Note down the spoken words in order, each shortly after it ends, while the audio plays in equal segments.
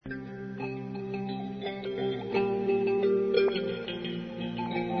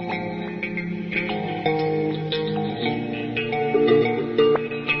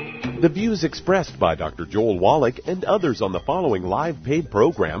The views expressed by Dr. Joel Wallach and others on the following live paid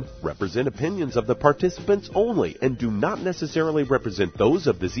program represent opinions of the participants only and do not necessarily represent those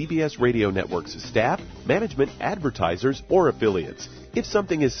of the ZBS Radio Network's staff, management, advertisers, or affiliates. If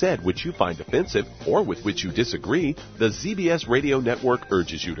something is said which you find offensive or with which you disagree, the ZBS Radio Network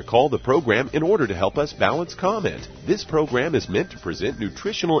urges you to call the program in order to help us balance comment. This program is meant to present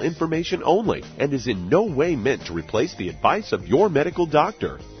nutritional information only and is in no way meant to replace the advice of your medical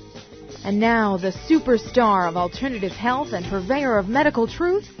doctor. And now, the superstar of alternative health and purveyor of medical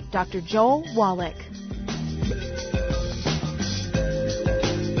truth, Dr. Joel Wallach.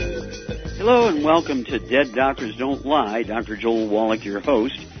 Hello and welcome to Dead Doctors Don't Lie. Dr. Joel Wallach, your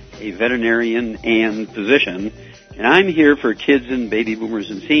host, a veterinarian and physician. And I'm here for kids and baby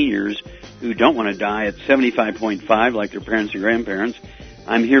boomers and seniors who don't want to die at 75.5 like their parents and grandparents.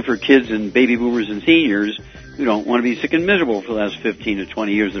 I'm here for kids and baby boomers and seniors who don't want to be sick and miserable for the last 15 to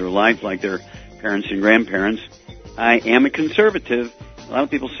 20 years of their life like their parents and grandparents. I am a conservative. A lot of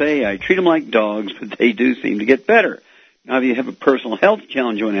people say I treat them like dogs, but they do seem to get better. Now, if you have a personal health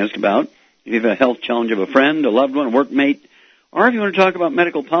challenge you want to ask about, if you have a health challenge of a friend, a loved one, a workmate, or if you want to talk about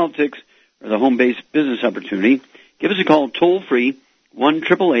medical politics or the home-based business opportunity, give us a call toll-free,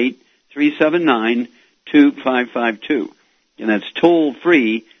 1-888-379-2552. And that's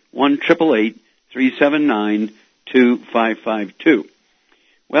toll-free, 1-888-379-2552.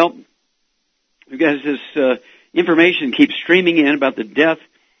 Well, you guys, this information keeps streaming in about the death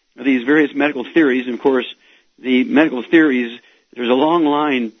of these various medical theories. And, of course, the medical theories, there's a long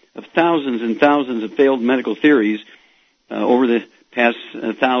line of thousands and thousands of failed medical theories over the past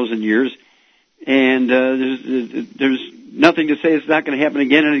 1,000 years. And there's nothing to say it's not going to happen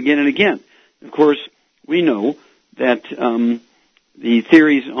again and again and again. Of course, we know that the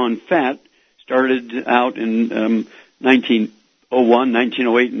theories on fat started out in 1901,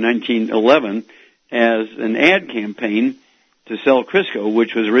 1908, and 1911 as an ad campaign to sell Crisco,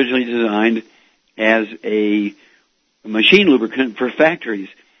 which was originally designed as a machine lubricant for factories.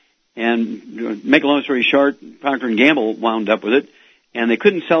 And make a long story short, Procter & Gamble wound up with it, and they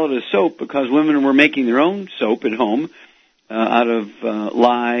couldn't sell it as soap because women were making their own soap at home out of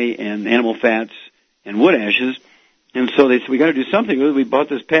lye and animal fats and wood ashes. And so they said, we got to do something with it. We bought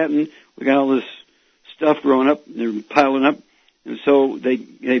this patent. We got all this stuff growing up. They're piling up. And so they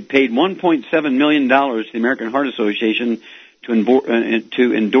paid $1.7 million to the American Heart Association to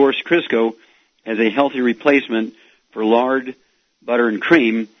endorse Crisco as a healthy replacement for lard, butter, and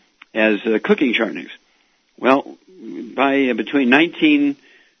cream as cooking shortenings. Well, by between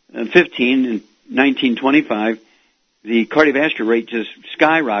 1915 and 1925, the cardiovascular rate just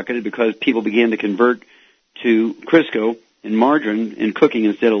skyrocketed because people began to convert to Crisco and margarine in cooking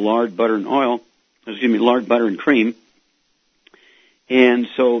instead of lard, butter, and lard, butter, and cream. And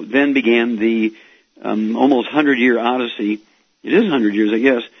so then began the almost 100-year odyssey. It is 100 years, I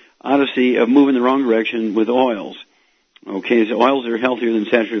guess, odyssey of moving the wrong direction with oils. Okay, so oils are healthier than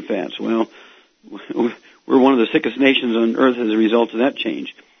saturated fats. Well, we're one of the sickest nations on earth as a result of that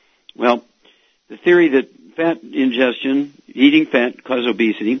change. Well, the theory that fat ingestion, eating fat, causes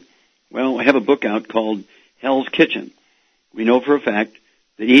obesity, well, I have a book out called Hell's Kitchen. We know for a fact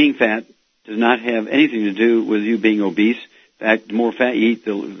that eating fat does not have anything to do with you being obese. In fact, the more fat you eat,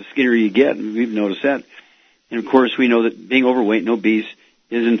 the skinnier you get, and we've noticed that. And, of course, we know that being overweight and obese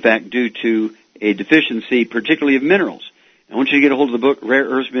is, in fact, due to a deficiency, particularly of minerals. I want you to get a hold of the book, Rare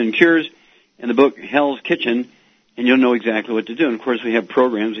Earths and Cures, and the book, Hell's Kitchen, and you'll know exactly what to do. And, of course, we have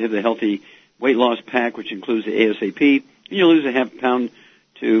programs. We have the Healthy Weight Loss Pack, which includes the ASAP, and you'll lose a half pound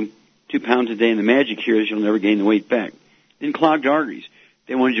to 2 pounds a day, and the magic here is you'll never gain the weight back. Then clogged arteries.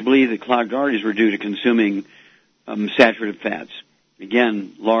 They wanted you to believe that clogged arteries were due to consuming saturated fats.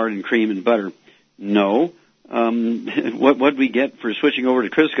 Again, lard and cream and butter. No. What we get for switching over to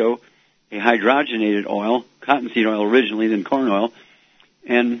Crisco, a hydrogenated oil, cottonseed oil originally, then corn oil.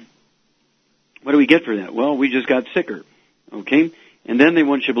 And what do we get for that? Well, we just got sicker. Okay? And then they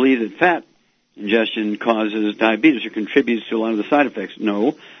want you to believe that fat ingestion causes diabetes or contributes to a lot of the side effects.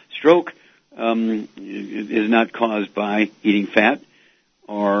 No. Stroke is not caused by eating fat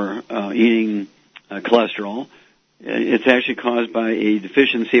or eating cholesterol. It's actually caused by a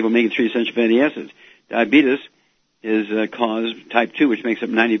deficiency of omega-3 essential fatty acids. Diabetes is caused, type 2, which makes up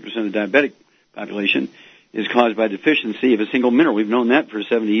 90% of the diabetic population, is caused by deficiency of a single mineral. We've known that for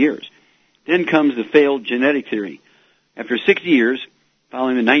 70 years. Then comes the failed genetic theory. After 60 years,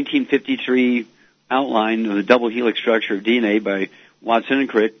 following the 1953 outline of the double helix structure of DNA by Watson and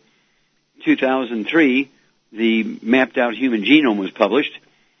Crick, 2003, the mapped out human genome was published.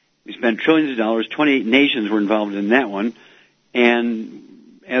 We spent trillions of dollars. 28 nations were involved in that one. And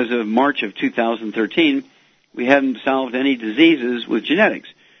as of March of 2013, we hadn't solved any diseases with genetics.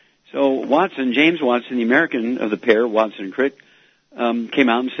 So Watson, James Watson, the American of the pair, Watson and Crick, came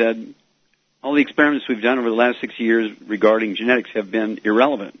out and said, all the experiments we've done over the last 6 years regarding genetics have been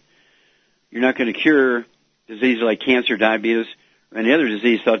irrelevant. You're not going to cure diseases like cancer, diabetes, or any other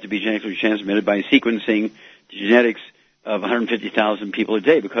disease thought to be genetically transmitted by sequencing the genetics of 150,000 people a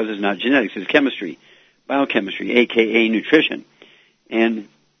day, because it's not genetics, it's chemistry, biochemistry, aka nutrition. And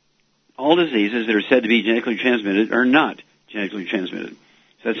all diseases that are said to be genetically transmitted are not genetically transmitted.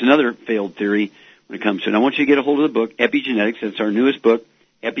 So that's another failed theory when it comes to it. And I want you to get a hold of the book, Epigenetics. That's our newest book,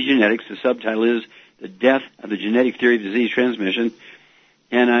 Epigenetics. The subtitle is The Death of the Genetic Theory of Disease Transmission.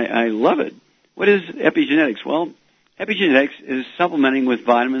 And I love it. What is epigenetics? Well, epigenetics is supplementing with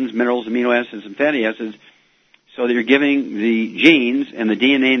vitamins, minerals, amino acids, and fatty acids so that you're giving the genes and the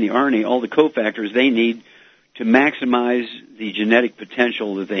DNA and the RNA all the cofactors they need to maximize the genetic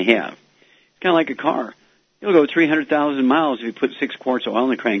potential that they have. It's kind of like a car. You'll go 300,000 miles if you put 6 quarts of oil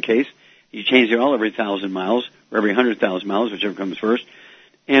in the crankcase. You change the oil every 1,000 miles, or every 100,000 miles, whichever comes first.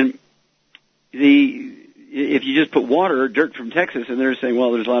 And if you just put water or dirt from Texas, and they're saying,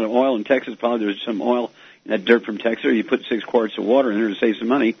 well, there's a lot of oil in Texas, probably there's some oil in that dirt from Texas, or you put 6 quarts of water in there to save some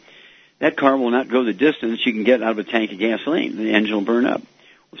money, that car will not go the distance you can get out of a tank of gasoline. The engine will burn up.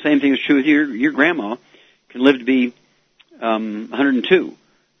 Well, same thing is true with your grandma. Can live to be 102,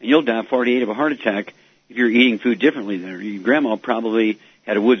 and you'll die 48 of a heart attack if you're eating food differently than her. Your grandma probably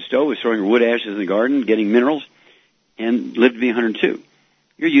had a wood stove, was throwing her wood ashes in the garden, getting minerals, and lived to be 102.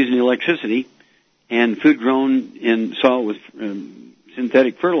 You're using electricity and food grown in soil with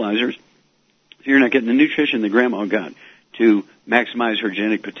synthetic fertilizers, so you're not getting the nutrition that grandma got to maximize her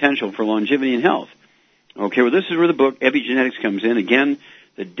genetic potential for longevity and health. Okay, well, this is where the book Epigenetics comes in. Again,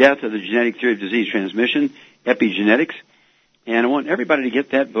 The Death of the Genetic Theory of Disease Transmission, Epigenetics. And I want everybody to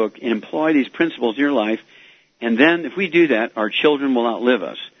get that book and employ these principles in your life. And then if we do that, our children will outlive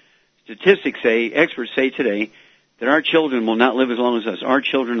us. Statistics say, experts say today, that our children will not live as long as us. Our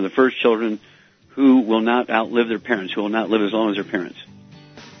children are the first children who will not outlive their parents, who will not live as long as their parents.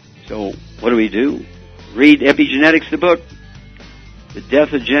 So what do? Read Epigenetics, the book, The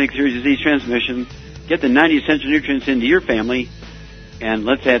Death of Genetic Theory of Disease Transmission. Get the 90 essential nutrients into your family, and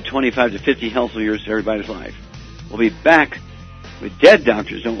let's add 25 to 50 healthful years to everybody's life. We'll be back with Dead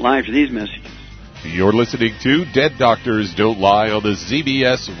Doctors Don't Lie for these messages. You're listening to Dead Doctors Don't Lie on the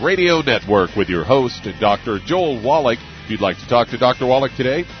ZBS Radio Network with your host, Dr. Joel Wallach. If you'd like to talk to Dr. Wallach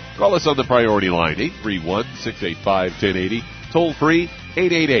today, call us on the priority line, 831-685-1080, toll free,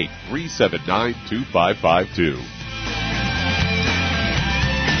 888-379-2552.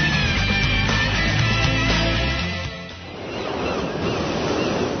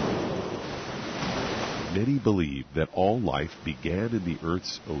 Many believe that all life began in the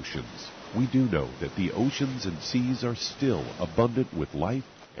Earth's oceans. We do know that the oceans and seas are still abundant with life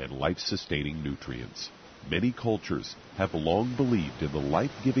and life-sustaining nutrients. Many cultures have long believed in the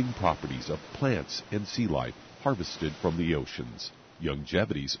life-giving properties of plants and sea life harvested from the oceans.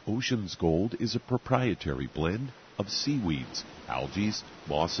 Youngevity's Ocean's Gold is a proprietary blend of seaweeds, algae,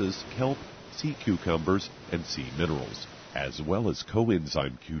 mosses, kelp, sea cucumbers, and sea minerals, as well as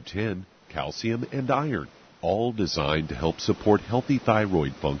coenzyme Q10, calcium, and iron, all designed to help support healthy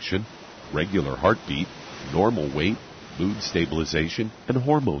thyroid function, regular heartbeat, normal weight, mood stabilization, and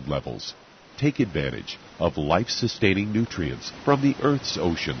hormone levels. Take advantage of life-sustaining nutrients from the Earth's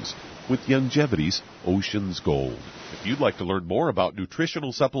oceans with Youngevity's Ocean's Gold. If you'd like to learn more about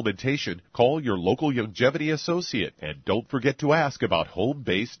nutritional supplementation, call your local Youngevity associate, and don't forget to ask about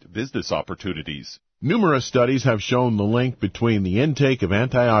home-based business opportunities. Numerous studies have shown the link between the intake of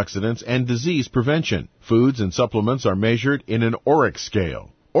antioxidants and disease prevention. Foods and supplements are measured in an ORAC scale.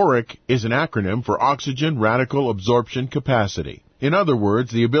 ORAC is an acronym for Oxygen Radical Absorption Capacity. In other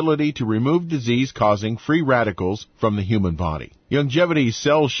words, the ability to remove disease-causing free radicals from the human body. Youngevity's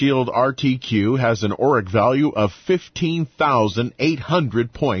Cell Shield RTQ has an ORAC value of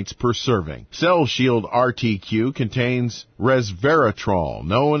 15,800 points per serving. Cell Shield RTQ contains resveratrol,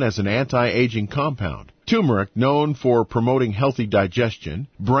 known as an anti-aging compound, turmeric, known for promoting healthy digestion,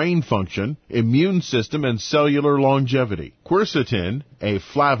 brain function, immune system, and cellular longevity. Quercetin, a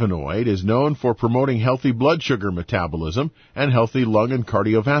flavonoid, is known for promoting healthy blood sugar metabolism and healthy lung and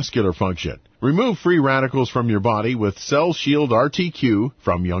cardiovascular function. Remove free radicals from your body with Cell Shield RTQ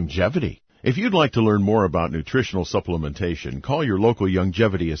from Youngevity. If you'd like to learn more about nutritional supplementation, call your local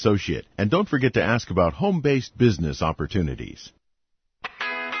Youngevity associate, and don't forget to ask about home-based business opportunities.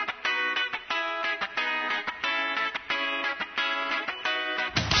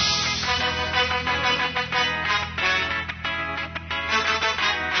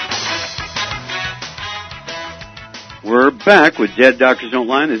 Back with Dead Doctors Don't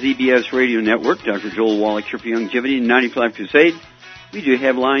Lie on the ZBS Radio Network. Dr. Joel Wallach here for Longevity 95 Crusade. We do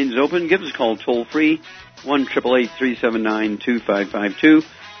have lines open. Give us a call toll-free, 1-888-379-2552.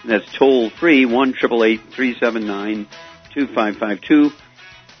 That's toll-free, 1-888-379-2552. And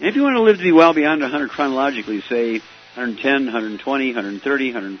if you want to live to be well beyond 100 chronologically, say 110, 120, 130,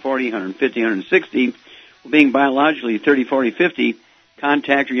 140, 150, 160, well, being biologically 30, 40, 50,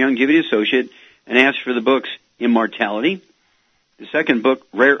 contact your Longevity associate and ask for the books Immortality, the second book,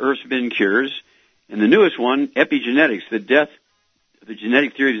 Rare Earth Forbidden Cures, and the newest one, Epigenetics, the Death of the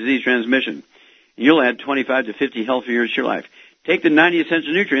Genetic Theory of Disease Transmission. And you'll add 25 to 50 healthy years to your life. Take the 90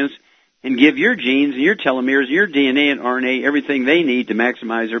 essential nutrients and give your genes and your telomeres, your DNA and RNA everything they need to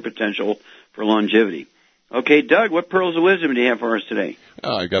maximize their potential for longevity. Okay, Doug, what pearls of wisdom do you have for us today?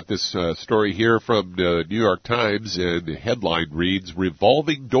 I got this story here from the New York Times, and the headline reads,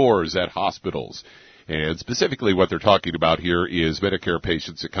 Revolving Doors at Hospitals. And specifically what they're talking about here is Medicare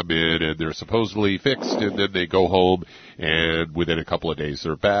patients that come in and they're supposedly fixed, and then they go home, and within a couple of days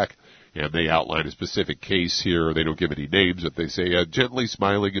they're back. And they outline a specific case here. They don't give any names, but they say a gently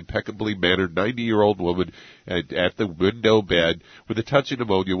smiling, impeccably mannered 90-year-old woman at the window bed with a touch of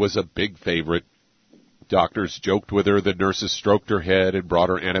pneumonia was a big favorite. Doctors joked with her. The nurses stroked her head and brought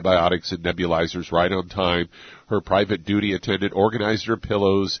her antibiotics and nebulizers right on time. Her private duty attendant organized her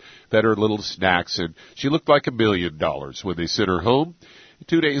pillows, fed her little snacks, and she looked like $1 million when they sent her home.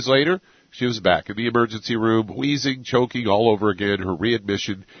 2 days later, she was back in the emergency room, wheezing, choking all over again, her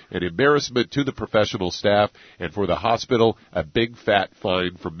readmission, an embarrassment to the professional staff, and for the hospital, a big fat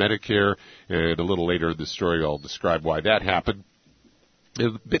fine from Medicare. And a little later in the story, I'll describe why that happened.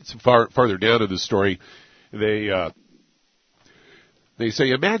 And a bit farther down in the story, they say,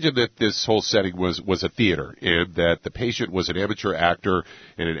 imagine that this whole setting was a theater, and that the patient was an amateur actor,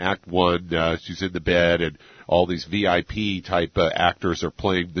 and in Act 1, she's in the bed, and all these VIP-type actors are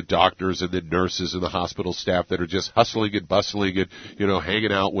playing the doctors and the nurses and the hospital staff that are just hustling and bustling and,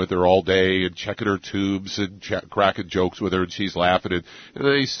 hanging out with her all day and checking her tubes and cracking jokes with her, and she's laughing, and then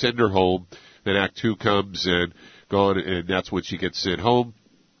they send her home. Then Act 2 comes, and gone, and that's when she gets sent home.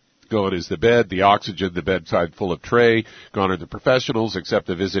 Gone is the bed, the oxygen, the bedside full of tray. Gone are the professionals, except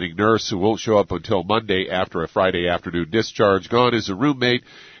the visiting nurse who won't show up until Monday after a Friday afternoon discharge. Gone is a roommate,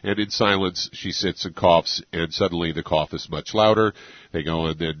 and in silence she sits and coughs, and suddenly the cough is much louder. They go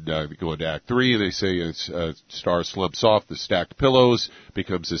and then go into Act 3, and they say star slumps off the stacked pillows,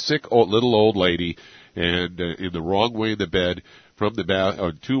 becomes a sick little old lady, and in the wrong way in the bed, from the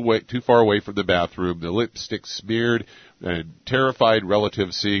too far away from the bathroom, the lipstick smeared, and terrified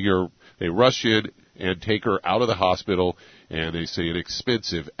relatives seeing her, they rush in and take her out of the hospital, and they say an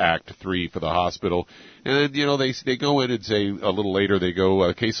expensive Act 3 for the hospital. And then, they go in and say a little later, they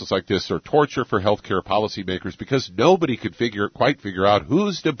go, cases like this are torture for healthcare policymakers because nobody could quite figure out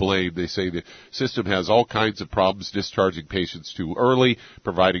who's to blame. They say the system has all kinds of problems discharging patients too early,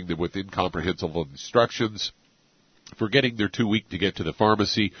 providing them with incomprehensible instructions, forgetting they're too weak to get to the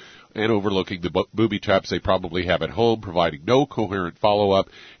pharmacy, and overlooking the booby traps they probably have at home, providing no coherent follow-up,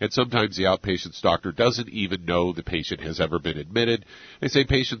 and sometimes the outpatient's doctor doesn't even know the patient has ever been admitted. They say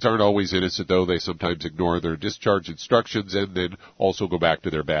patients aren't always innocent, though. They sometimes ignore their discharge instructions and then also go back to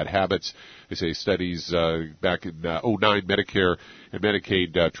their bad habits. They say studies back in 2009, Medicare and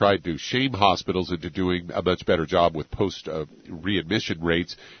Medicaid tried to shame hospitals into doing a much better job with post-readmission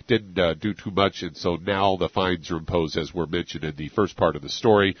rates. Didn't do too much, and so now the fines are imposed, as were mentioned in the first part of the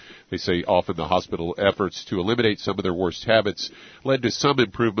story. They say often the hospital efforts to eliminate some of their worst habits led to some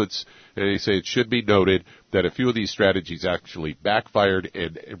improvements, and they say it should be noted that a few of these strategies actually backfired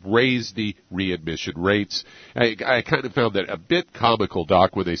and raised the readmission rates. I kind of found that a bit comical,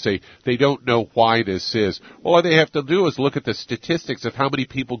 Doc, when they say they don't know why this is. All they have to do is look at the statistics of how many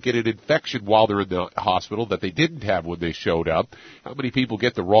people get an infection while they're in the hospital that they didn't have when they showed up, how many people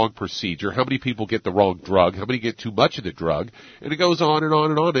get the wrong procedure, how many people get the wrong drug, how many get too much of the drug, and it goes on and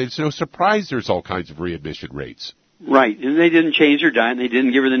on and on. And it's no surprise there's all kinds of readmission rates. Right, and they didn't change her diet, and they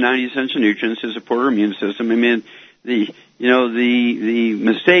didn't give her the 90 essential nutrients to support her immune system. I mean, the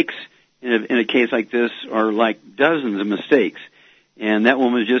mistakes in a case like this are like dozens of mistakes, and that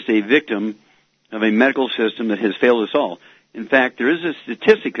woman was just a victim of a medical system that has failed us all. In fact, there is a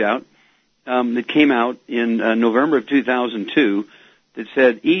statistic out that came out in November of 2002 that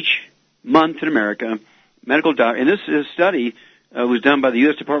said each month in America, medical doctor, and this is a study was done by the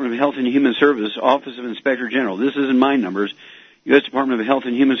U.S. Department of Health and Human Services, Office of Inspector General. This isn't my numbers. U.S. Department of Health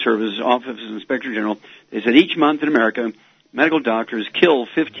and Human Services, Office of Inspector General. They said each month in America, medical doctors kill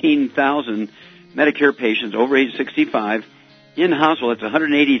 15,000 Medicare patients over age 65 in hospital. That's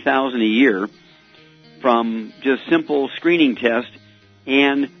 180,000 a year. from just simple screening tests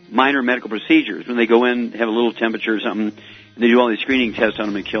and minor medical procedures. When they go in, have a little temperature or something, and they do all these screening tests on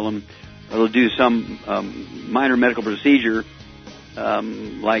them and kill them, or they'll do some minor medical procedure,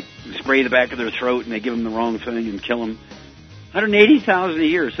 like spray the back of their throat, and they give them the wrong thing and kill them. $180,000 a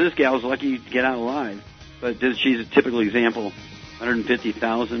year, so this gal's lucky to get out alive. But she's a typical example.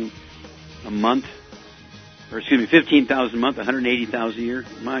 $150,000 a month, or excuse me, $15,000 a month, $180,000 a year.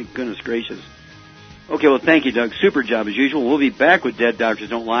 My goodness gracious. Okay, well, thank you, Doug. Super job as usual. We'll be back with Dead Doctors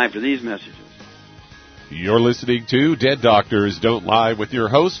Don't Lie for these messages. You're listening to Dead Doctors Don't Lie with your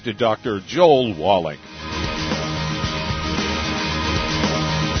host, Dr. Joel Wallach.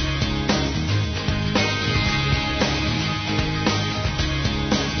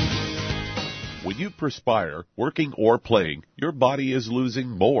 When you perspire, working or playing, your body is losing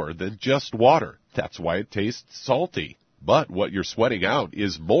more than just water. That's why it tastes salty. But what you're sweating out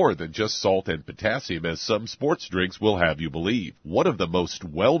is more than just salt and potassium, as some sports drinks will have you believe. One of the most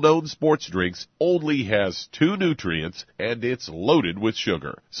well-known sports drinks only has 2 nutrients, and it's loaded with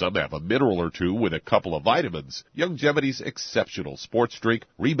sugar. Some have a mineral or 2 with a couple of vitamins. Youngevity's exceptional sports drink,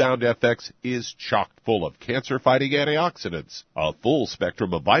 Rebound FX, is chock full of cancer-fighting antioxidants, a full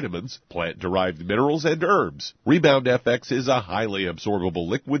spectrum of vitamins, plant-derived minerals, and herbs. Rebound FX is a highly absorbable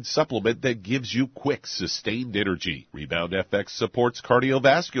liquid supplement that gives you quick, sustained energy. Rebound FX supports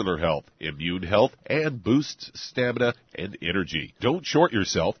cardiovascular health, immune health, and boosts stamina and energy. Don't short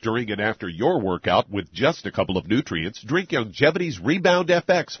yourself during and after your workout with just a couple of nutrients. Drink Youngevity's Rebound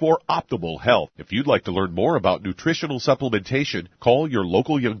FX for optimal health. If you'd like to learn more about nutritional supplementation, call your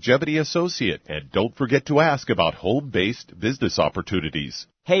local Youngevity associate, and don't forget to ask about home-based business opportunities.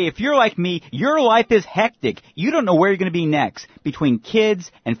 Hey, if you're like me, your life is hectic. You don't know where you're going to be next. Between kids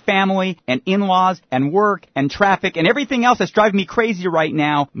and family and in-laws and work and traffic and everything else that's driving me crazy right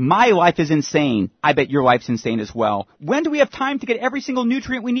now, my life is insane. I bet your life's insane as well. When do we have time to get every single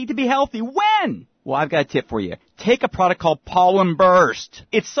nutrient we need to be healthy? When? Well, I've got a tip for you. Take a product called Pollen Burst.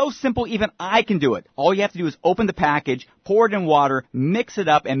 It's so simple, even I can do it. All you have to do is open the package, pour it in water, mix it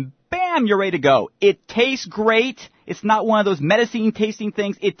up, and bam, you're ready to go. It tastes great. It's not one of those medicine-tasting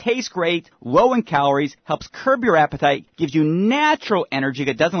things. It tastes great, low in calories, helps curb your appetite, gives you natural energy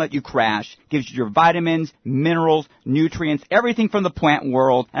that doesn't let you crash, gives you your vitamins, minerals, nutrients, everything from the plant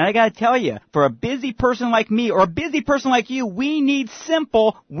world. And I got to tell you, for a busy person like me or a busy person like you, we need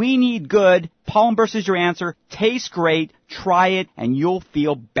simple, we need good. Pollen Burst is your answer. Tastes great. Try it, and you'll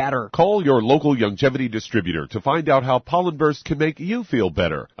feel better. Call your local Youngevity distributor to find out how Pollen Burst can make you feel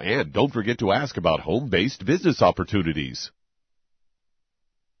better. And don't forget to ask about home-based business opportunities.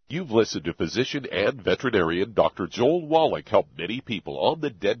 You've listened to physician and veterinarian Dr. Joel Wallach help many people on the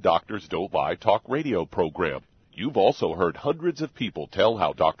Dead Doctors Don't Lie talk radio program. You've also heard hundreds of people tell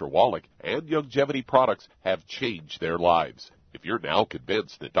how Dr. Wallach and Youngevity products have changed their lives. If you're now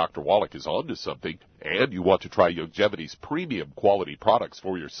convinced that Dr. Wallach is onto something and you want to try Youngevity's premium quality products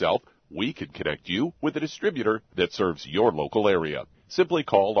for yourself, we can connect you with a distributor that serves your local area. Simply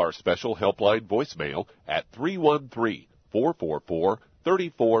call our special helpline voicemail at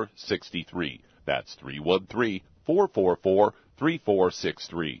 313-444-3463. That's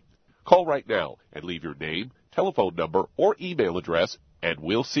 313-444-3463. Call right now and leave your name, telephone number, or email address, and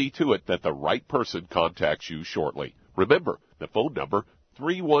we'll see to it that the right person contacts you shortly. Remember, the phone number,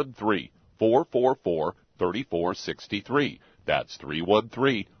 313-444-3463. That's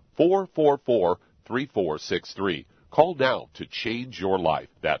 313-444-3463. Call now to change your life.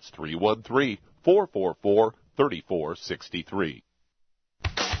 That's 313-444-3463.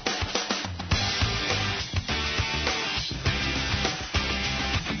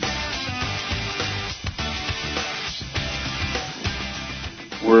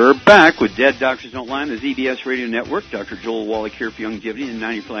 We're back with Dead Doctors Don't Lie on the ZBS Radio Network. Dr. Joel Wallach here for Youngevity and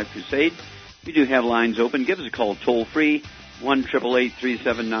 90 for Life Crusade. We do have lines open. Give us a call toll-free,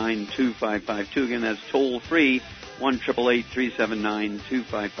 1-888-379-2552. Again, that's toll-free,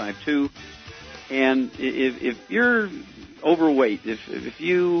 1-888-379-2552. And if you're overweight, if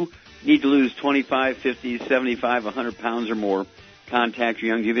you need to lose 25, 50, 75, 100 pounds or more, contact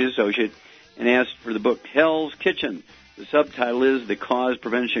your Youngevity associate and ask for the book Hell's Kitchen. The subtitle is The Cause,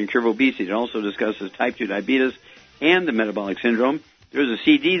 Prevention, and Cure of Obesity. It also discusses type 2 diabetes and the metabolic syndrome. There's a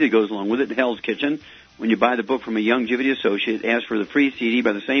CD that goes along with it, Hell's Kitchen. When you buy the book from a Youngevity associate, ask for the free CD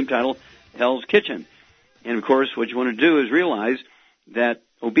by the same title, Hell's Kitchen. And, of course, what you want to do is realize that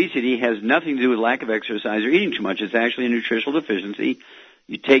obesity has nothing to do with lack of exercise or eating too much. It's actually a nutritional deficiency.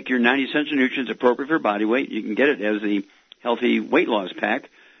 You take your 90 essential nutrients appropriate for body weight. You can get it as the Healthy Weight Loss Pack,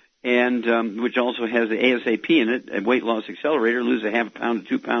 and which also has the ASAP in it, a weight loss accelerator. Lose a half a pound to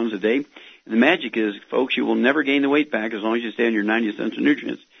 2 pounds a day. And the magic is, folks, you will never gain the weight back as long as you stay on your 90 essential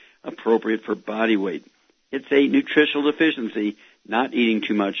nutrients appropriate for body weight. It's a nutritional deficiency, not eating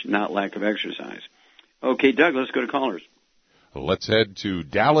too much, not lack of exercise. Okay, Doug, let's go to callers. Let's head to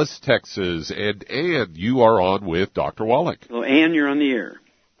Dallas, Texas. And Ann, you are on with Dr. Wallach. Well, Ann, you're on the air.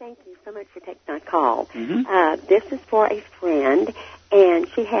 Thank you so much for taking my call. Mm-hmm. This is for a friend, and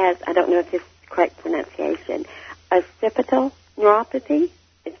she has, I don't know if this is the correct pronunciation, occipital neuropathy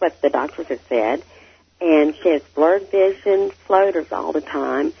is what the doctors have said, and she has blurred vision, floaters all the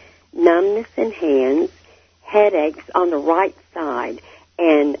time, numbness in hands, headaches on the right side,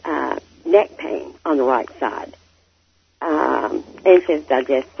 and neck pain on the right side. And she has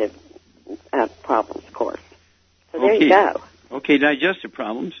digestive problems, of course. So there you go. Okay, digestive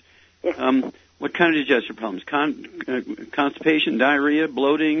problems. Yes. What kind of digestive problems? Constipation, diarrhea,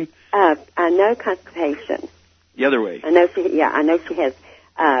 bloating? I know constipation. The other way. I know she has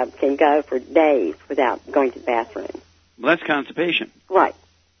can go for days without going to the bathroom. Well, that's constipation. Right.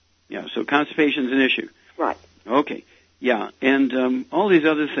 Yeah, so constipation is an issue. Right. Okay. Yeah, and all these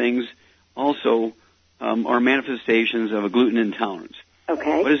other things also are manifestations of a gluten intolerance.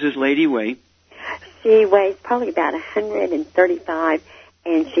 Okay. What does this lady weigh? She weighs probably about 135,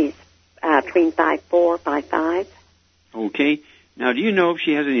 and she's between 5'4", 5'5". Okay. Now, do you know if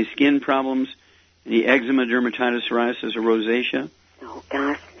she has any skin problems, any eczema, dermatitis, psoriasis, or rosacea? Oh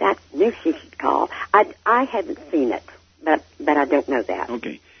gosh, that knew she should call. I haven't seen it, but I don't know that.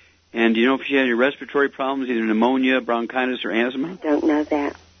 Okay. And do you know if she has any respiratory problems, either pneumonia, bronchitis, or asthma? Don't know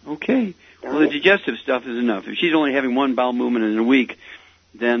that. Okay. Well, the digestive stuff is enough. If she's only having one bowel movement in a week,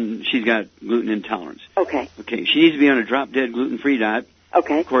 then she's got gluten intolerance. Okay. Okay. She needs to be on a drop-dead gluten-free diet.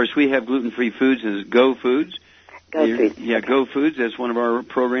 Okay. Of course, we have gluten-free foods as Go Foods. Go Foods. Yeah, okay. Go Foods. That's one of our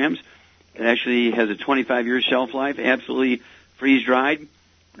programs. It actually has a 25-year shelf life, absolutely freeze-dried,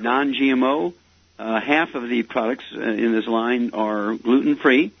 non-GMO. Half of the products in this line are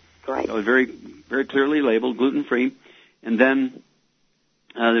gluten-free. Great. So very, very clearly labeled gluten-free. And then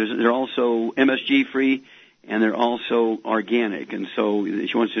they're also MSG-free, and they're also organic. And so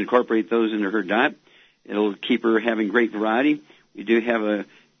she wants to incorporate those into her diet. It'll keep her having great variety. We do have a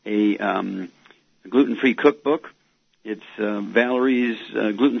gluten-free cookbook. It's Valerie's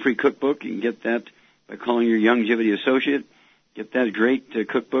gluten-free cookbook. You can get that by calling your Youngevity associate. Get that great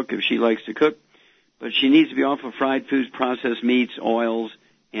cookbook if she likes to cook. But she needs to be off of fried foods, processed meats, oils,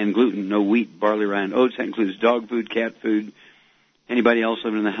 and gluten. No wheat, barley, rye, and oats. That includes dog food, cat food. Anybody else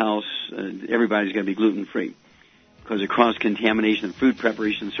living in the house, everybody's got to be gluten-free because of cross-contamination of food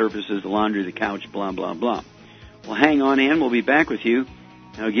preparation surfaces, the laundry, the couch, blah, blah, blah. Well, hang on, Ann. We'll be back with you.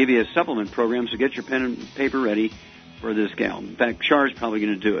 And I'll give you a supplement program, so get your pen and paper ready for this gal. In fact, Char's probably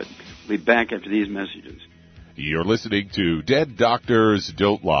going to do it. We'll be back after these messages. You're listening to Dead Doctors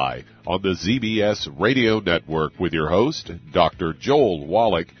Don't Lie on the ZBS Radio Network with your host, Dr. Joel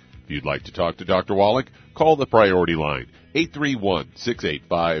Wallach. If you'd like to talk to Dr. Wallach, call the priority line,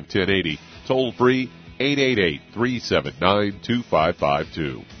 831-685-1080, toll free,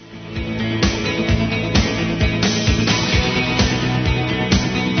 888-379-2552.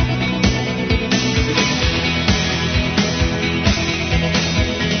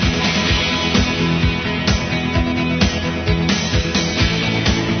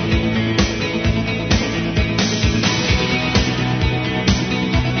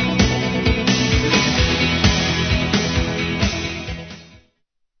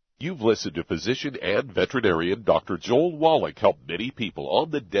 Listen to physician and veterinarian Dr. Joel Wallach help many people on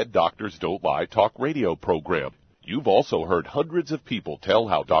the Dead Doctors Don't Lie talk radio program. You've also heard hundreds of people tell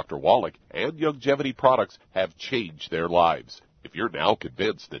how Dr. Wallach and Youngevity products have changed their lives. If you're now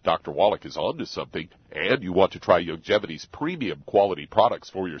convinced that Dr. Wallach is onto something and you want to try Youngevity's premium quality products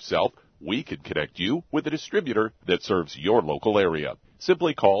for yourself, we can connect you with a distributor that serves your local area.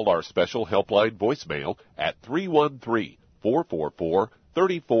 Simply call our special helpline voicemail at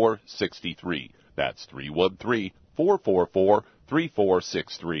 313-444-3463. That's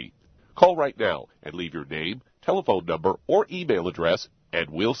 313-444-3463. Call right now and leave your name, telephone number, or email address, and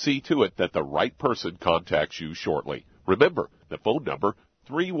we'll see to it that the right person contacts you shortly. Remember, the phone number,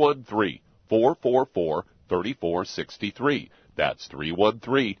 313-444-3463. That's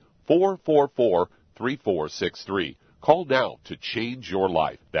 313-444-3463. Call now to change your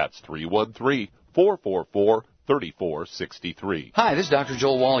life. That's 313-444-3463. Hi, this is Dr.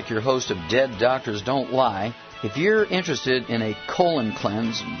 Joel Wallach, your host of Dead Doctors Don't Lie. If you're interested in a colon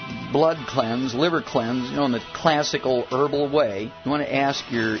cleanse, blood cleanse, liver cleanse, in the classical herbal way, you want to ask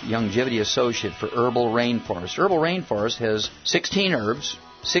your Youngevity associate for Herbal Rainforest. Herbal Rainforest has 16 herbs,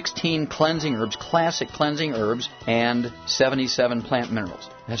 16 cleansing herbs, classic cleansing herbs, and 77 plant minerals.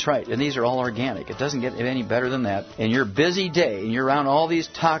 That's right, and these are all organic. It doesn't get any better than that. In your busy day, and you're around all these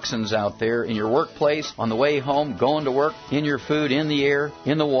toxins out there in your workplace, on the way home, going to work, in your food, in the air,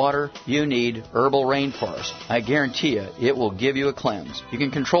 in the water, you need Herbal Rainforest. I guarantee you, it will give you a cleanse. You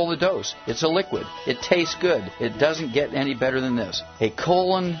can control the dose. It's a liquid. It tastes good. It doesn't get any better than this. A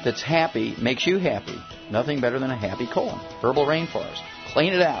colon that's happy makes you happy. Nothing better than a happy colon. Herbal Rainforest.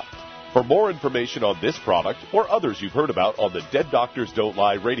 Clean it out. For more information on this product or others you've heard about on the Dead Doctors Don't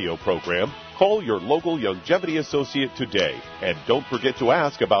Lie radio program, call your local Youngevity associate today. And don't forget to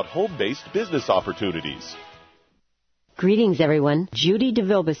ask about home-based business opportunities. Greetings, everyone. Judy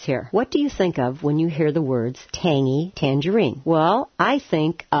DeVilbus here. What do you think of when you hear the words tangy tangerine? Well, I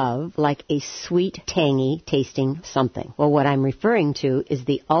think of like a sweet, tangy tasting something. Well, what I'm referring to is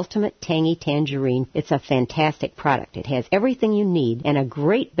the Ultimate Tangy Tangerine. It's a fantastic product. It has everything you need, and a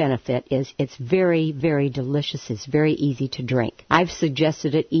great benefit is it's very, very delicious. It's very easy to drink. I've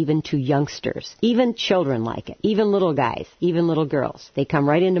suggested it even to youngsters. Even children like it. Even little guys. Even little girls. They come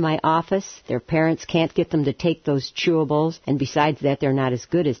right into my office. Their parents can't get them to take those chewables, and besides that, they're not as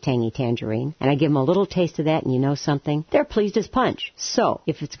good as Tangy Tangerine. And I give them a little taste of that, and you know something? They're pleased as punch. So,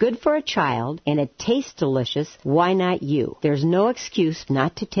 if it's good for a child and it tastes delicious, why not you? There's no excuse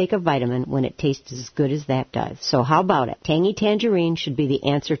not to take a vitamin when it tastes as good as that does. So how about it? Tangy Tangerine should be the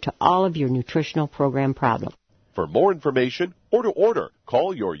answer to all of your nutritional program problems. For more information or to order,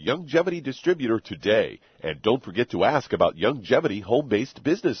 call your Youngevity distributor today. And don't forget to ask about Youngevity home-based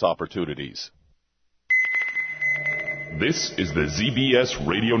business opportunities. This is the ZBS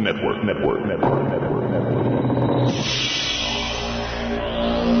Radio Network.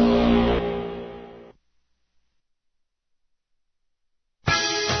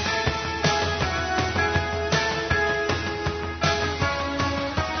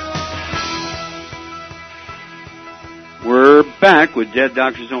 We're back with Dead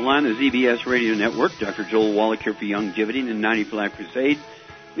Doctors Don't Lie on the ZBS Radio Network. Dr. Joel Wallach here for Youngevity and the 90 for Life Crusade.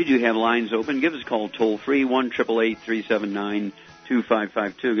 We do have lines open. Give us a call toll-free, 1-888-379-2552.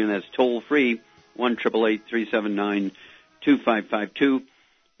 Again, that's toll-free, 1-888-379-2552.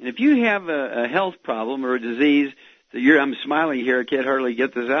 And if you have a health problem or a disease that I'm smiling here, I can't hardly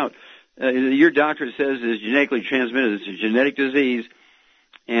get this out, your doctor says is genetically transmitted, it's a genetic disease,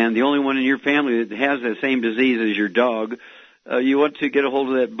 and the only one in your family that has that same disease is your dog, you want to get a hold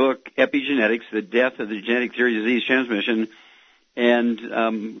of that book, Epigenetics, The Death of the Genetic Theory of Disease Transmission, and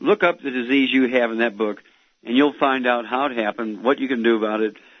look up the disease you have in that book, and you'll find out how it happened, what you can do about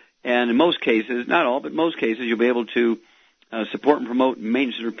it, and in most cases, not all, but most cases, you'll be able to support and promote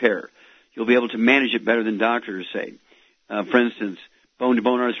maintenance and repair. You'll be able to manage it better than doctors say. For instance,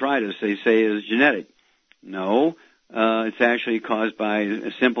 bone-to-bone arthritis, they say, is genetic. No, it's actually caused by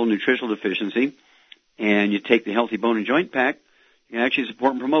a simple nutritional deficiency, and you take the Healthy Bone and Joint Pack, you can actually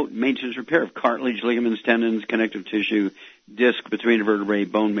support and promote maintenance and repair of cartilage, ligaments, tendons, connective tissue, disc between the vertebrae,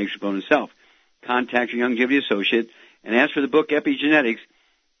 bone makes your bone itself. Contact your Youngevity associate and ask for the book Epigenetics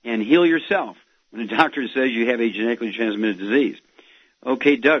and heal yourself when the doctor says you have a genetically transmitted disease.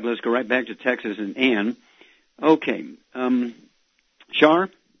 Okay, Doug, let's go right back to Texas and Ann. Okay, Shar?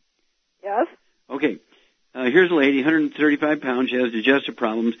 Yes? Okay, here's a lady, 135 pounds, she has digestive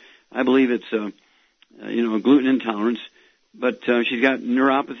problems. I believe it's, a gluten intolerance. But she's got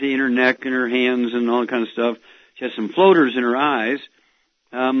neuropathy in her neck and her hands and all that kind of stuff. She has some floaters in her eyes.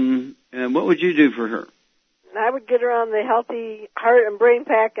 And what would you do for her? I would get her on the Healthy Heart and Brain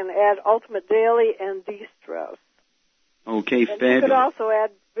Pack and add Ultimate Daily and De-Stress. Okay, and fabulous. You could also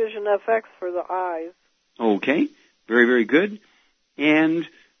add Vision FX for the eyes. Okay, very, very good. And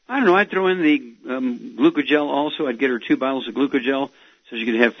I don't know, I'd throw in the glucogel also. I'd get her 2 bottles of glucogel so she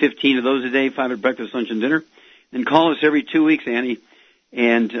could have 15 of those a day, 5 at breakfast, lunch, and dinner. Then call us every 2 weeks, Annie,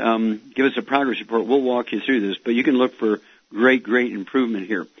 and give us a progress report. We'll walk you through this, but you can look for great, great improvement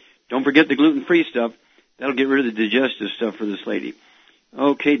here. Don't forget the gluten-free stuff. That'll get rid of the digestive stuff for this lady.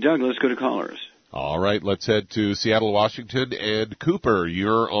 Okay, Doug, let's go to callers. All right, let's head to Seattle, Washington. And Cooper,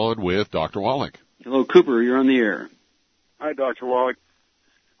 you're on with Dr. Wallach. Hello, Cooper, you're on the air. Hi, Dr. Wallach.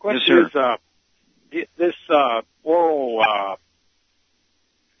 Question is, this oral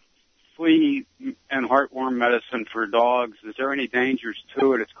flea and heartworm medicine for dogs, is there any dangers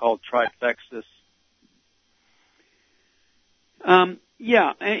to it? It's called Trifexis.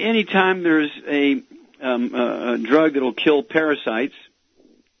 Yeah, anytime there's a drug that'll kill parasites,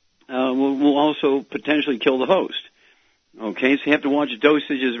 will also potentially kill the host. Okay, so you have to watch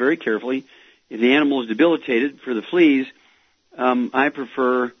dosages very carefully. If the animal is debilitated for the fleas, I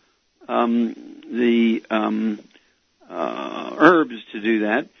prefer the herbs to do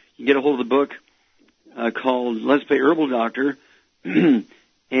that. You can get a hold of the book called Let's Play Herbal Doctor, and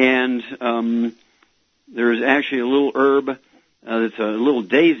there's actually a little herb that's a little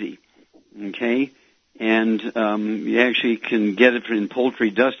daisy, okay? And you actually can get it in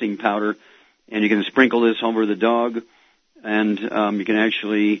poultry dusting powder, and you can sprinkle this over the dog, and you can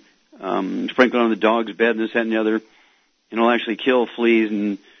actually sprinkle it on the dog's bed and this, that, and the other, and it'll actually kill fleas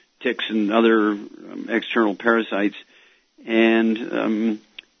and ticks and other external parasites. And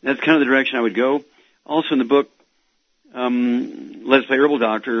that's kind of the direction I would go. Also in the book, Let's Play Herbal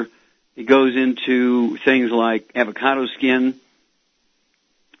Doctor, it goes into things like avocado skin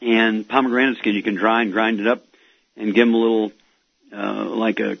and pomegranate skin. You can dry and grind it up and give them a little,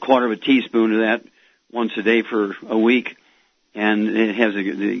 like a quarter of a teaspoon of that once a day for a week. And it has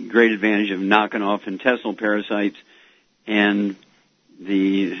the great advantage of knocking off intestinal parasites, and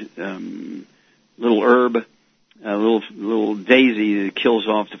the little herb, little daisy that kills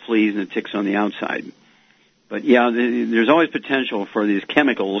off the fleas and the ticks on the outside. But yeah, there's always potential for these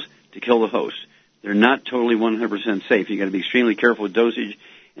chemicals to kill the host. They're not totally 100% safe. You got to be extremely careful with dosage.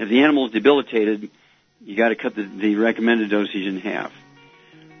 And if the animal is debilitated, you got to cut the recommended dosage in half.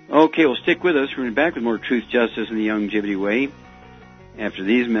 Okay, well, stick with us. We're going to be back with more Truth, Justice, and the Youngevity Way after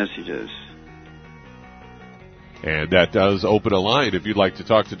these messages. And that does open a line. If you'd like to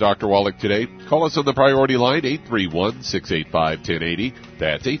talk to Dr. Wallach today, call us on the priority line, 831-685-1080.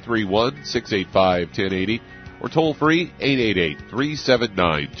 That's 831-685-1080. Or toll free,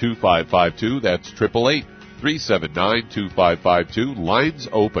 888-379-2552. That's 888-379-2552. Lines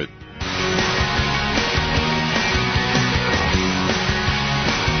open.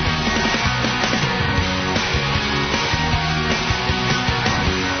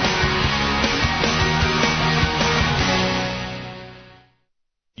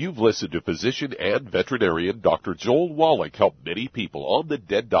 You've listened to physician and veterinarian Dr. Joel Wallach help many people on the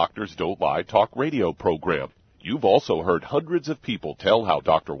Dead Doctors Don't Lie talk radio program. You've also heard hundreds of people tell how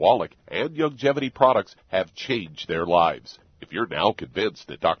Dr. Wallach and Youngevity products have changed their lives. If you're now convinced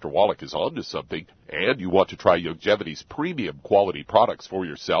that Dr. Wallach is onto something and you want to try Youngevity's premium quality products for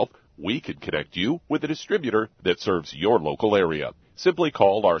yourself, we can connect you with a distributor that serves your local area. Simply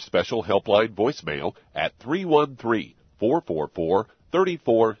call our special helpline voicemail at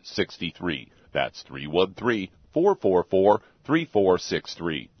 313-444-3463. That's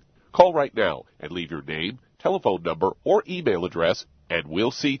 313-444-3463. Call right now and leave your name, telephone number, or email address, and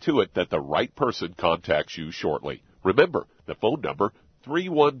we'll see to it that the right person contacts you shortly. Remember, the phone number,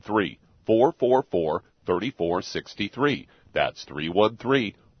 313-444-3463. That's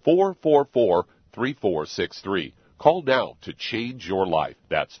 313-444-3463. Call now to change your life.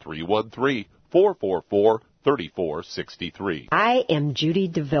 That's 313-444-3463. I am Judy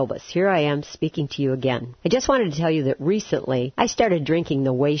DeVilbus. Here I am speaking to you again. I just wanted to tell you that recently I started drinking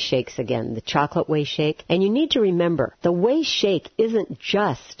the Whey Shakes again, the chocolate Whey Shake. And you need to remember, the Whey Shake isn't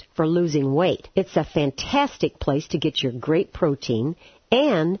just for losing weight. It's a fantastic place to get your great protein.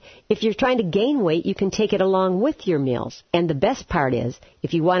 And if you're trying to gain weight, you can take it along with your meals. And the best part is,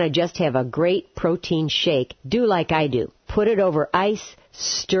 if you want to just have a great protein shake, do like I do. Put it over ice,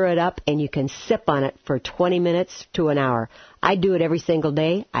 stir it up, and you can sip on it for 20 minutes to an hour. I do it every single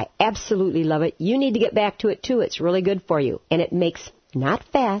day. I absolutely love it. You need to get back to it, too. It's really good for you. And it makes not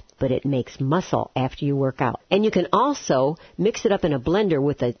fat, but it makes muscle after you work out. And you can also mix it up in a blender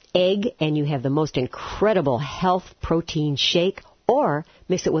with an egg, and you have the most incredible health protein shake. Or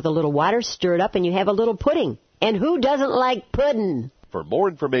mix it with a little water, stir it up, and you have a little pudding. And who doesn't like pudding? For more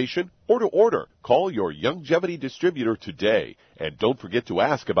information or to order, call your Youngevity distributor today. And don't forget to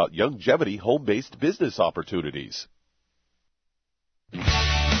ask about Youngevity home-based business opportunities.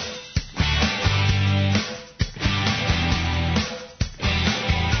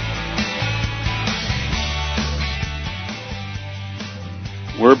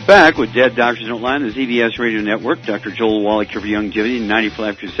 We're back with Dead Doctors Don't Lie on the ZBS Radio Network. Dr. Joel Wallach here for Youngevity and 90 for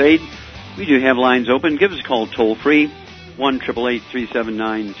Life Crusade. We do have lines open. Give us a call toll-free,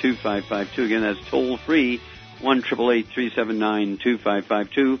 1-888-379-2552. Again, that's toll-free,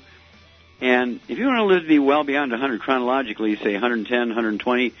 1-888-379-2552. And if you want to live to be well beyond 100 chronologically, say 110,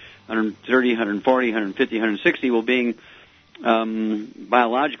 120, 130, 140, 150, 160, well, being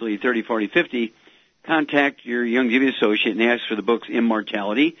biologically 30, 40, 50, contact your Youngevity associate and ask for the books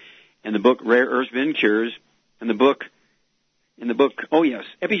Immortality and the book Rare Earths Been Cures and the book,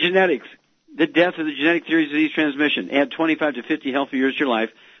 Epigenetics, The Death of the Genetic Theories of Disease Transmission. Add 25 to 50 healthy years to your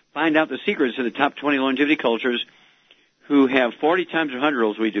life. Find out the secrets of the top 20 longevity cultures who have 40 times their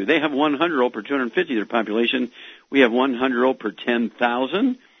 100-year-olds we do. They have 100-year-old per 250 of their population. We have 100-year-old per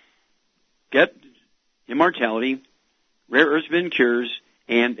 10,000. Get Immortality Rare Earth Spin Cures,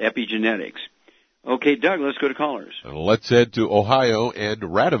 and epigenetics. Okay, Doug, let's go to callers. Let's head to Ohio, and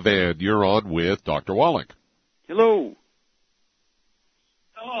Radovan, you're on with Dr. Wallach. Hello.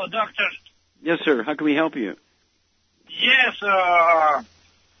 Hello, doctor. Yes, sir. How can we help you? Yes, I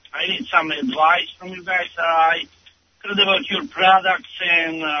need some advice from you guys. I heard about your products,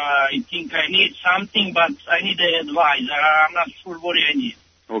 and I think I need something, but I need advice. I'm not sure what I need.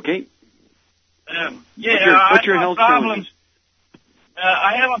 Okay. Yeah, what's your health problem?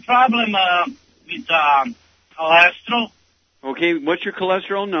 I have a problem with cholesterol. Okay, what's your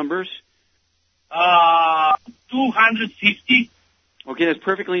cholesterol numbers? 250. Okay, that's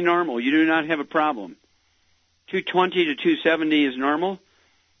perfectly normal. You do not have a problem. 220 to 270 is normal.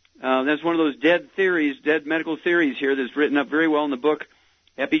 That's one of those dead medical theories here that's written up very well in the book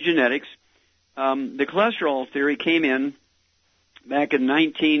Epigenetics. The cholesterol theory came in back in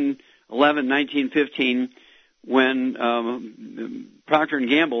 1911, 1915, when Procter &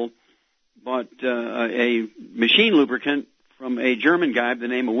 Gamble bought a machine lubricant from a German guy by the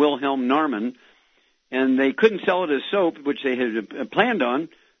name of Wilhelm Naumann, and they couldn't sell it as soap, which they had planned on,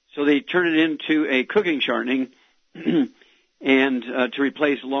 so they turned it into a cooking shortening and to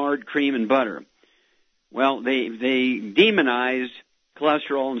replace lard, cream, and butter. Well, they demonized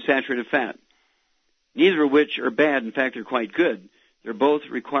cholesterol and saturated fat, neither of which are bad. In fact, they're quite good. They're both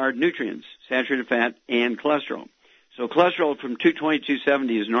required nutrients, saturated fat and cholesterol. So cholesterol from 220 to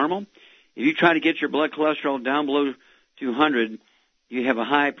 270 is normal. If you try to get your blood cholesterol down below 200, you have a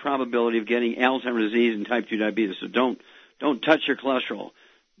high probability of getting Alzheimer's disease and type 2 diabetes. So don't touch your cholesterol.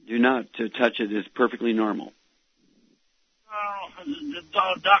 Do not touch it. It's perfectly normal. The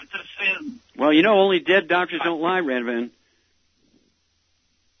doctor said... Well, you know, only dead doctors don't lie, Radovan.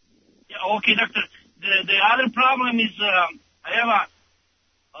 Yeah, okay, doctor. The other problem is I have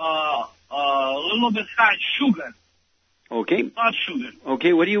a little bit high sugar. Okay. Blood sugar.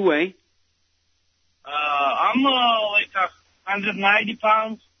 Okay, what do you weigh? I'm like 190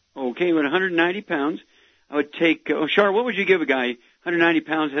 pounds. Okay, with 190 pounds, I would take... Shar, what would you give a guy 190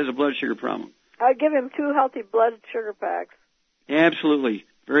 pounds has a blood sugar problem? I'd give him 2 healthy blood sugar packs. Absolutely.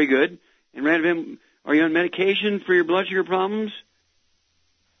 Very good. And Radovan, are you on medication for your blood sugar problems?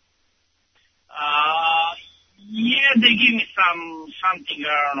 Yeah, they give me something,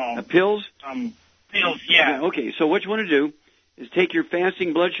 I don't know. Pills? Some pills, yeah. Okay, so what you want to do is take your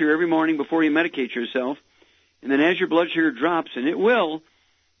fasting blood sugar every morning before you medicate yourself, and then as your blood sugar drops, and it will,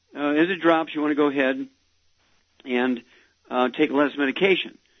 as it drops, you want to go ahead and take less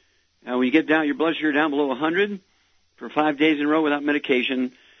medication. When you get down your blood sugar down below 100 for 5 days in a row without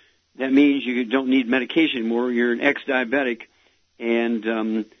medication, that means you don't need medication anymore. You're an ex-diabetic,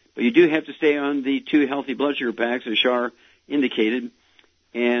 and but you do have to stay on the 2 healthy blood sugar packs, as Shar indicated,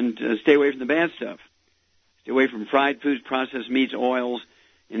 and stay away from the bad stuff. Stay away from fried foods, processed meats, oils,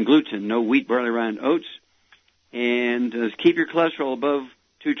 and gluten. No wheat, barley, rye, and oats. And keep your cholesterol above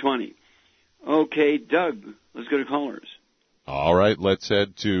 220. Okay, Doug, let's go to callers. All right, let's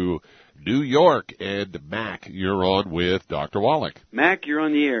head to New York. And Mac, you're on with Dr. Wallach. Mac, you're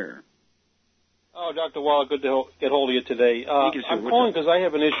on the air. Oh, Dr. Wallach, good to get hold of you today. Thank you, sir. I'm calling because I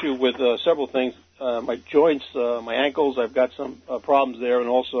have an issue with several things. My joints, my ankles, I've got some problems there, and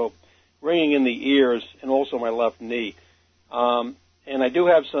also ringing in the ears, and also my left knee. And I do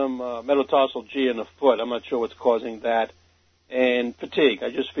have some metatarsal G in the foot. I'm not sure what's causing that. And fatigue.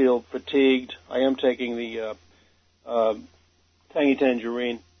 I just feel fatigued. I am taking the Tangy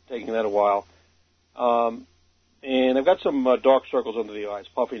Tangerine, taking that a while. And I've got some dark circles under the eyes,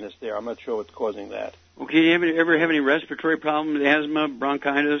 puffiness there. I'm not sure what's causing that. Okay, do you ever have any respiratory problems, asthma,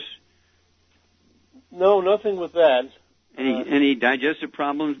 bronchitis? No, nothing with that. Any digestive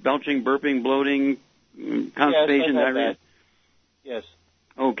problems, belching, burping, bloating, constipation, diarrhea? Yes.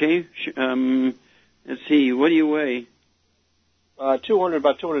 Okay. Let's see. What do you weigh? 200,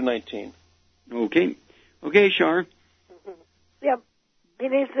 about 219. Okay. Okay, Shar. Yep. He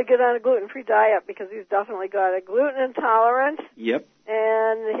needs to get on a gluten-free diet because he's definitely got a gluten intolerance. Yep.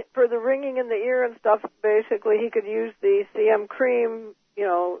 And for the ringing in the ear and stuff, basically he could use the CM cream,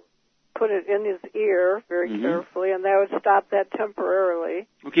 put it in his ear very carefully, and that would stop that temporarily.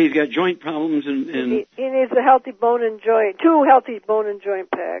 Okay, he's got joint problems and he needs a healthy bone and joint, 2 healthy bone and joint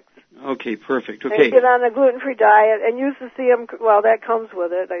packs. Okay, perfect. Okay. And get on a gluten-free diet and use the CM, well, that comes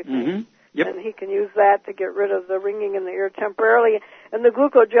with it, I think. Yep. And he can use that to get rid of the ringing in the ear temporarily. And the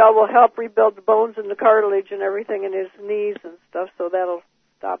glucogel will help rebuild the bones and the cartilage and everything in his knees and stuff, so that'll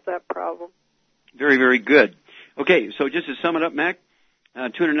stop that problem. Very, very good. Okay, so just to sum it up, Mac,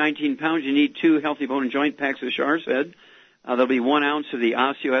 219 pounds, you need 2 healthy bone and joint packs, as Shar said. There'll be 1 ounce of the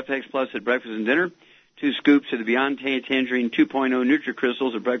Osteo FX Plus at breakfast and dinner, 2 scoops of the Beyond Tangerine 2.0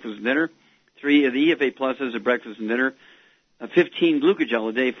 NutriCrystals at breakfast and dinner, 3 of the EFA Pluses at breakfast and dinner, 15 Glucogel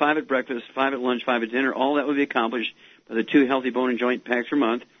a day, 5 at breakfast, 5 at lunch, 5 at dinner. All that will be accomplished by the 2 Healthy Bone and Joint packs per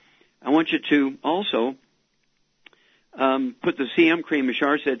month. I want you to also put the CM cream, as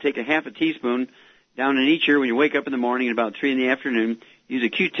Shar said, take a half a teaspoon down in each ear when you wake up in the morning at about 3 in the afternoon. Use a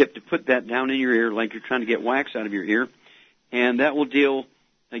Q-tip to put that down in your ear like you're trying to get wax out of your ear. And that will give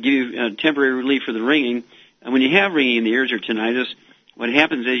you temporary relief for the ringing. And when you have ringing in the ears or tinnitus, what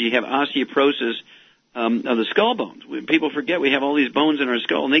happens is you have osteoporosis of the skull bones. People forget we have all these bones in our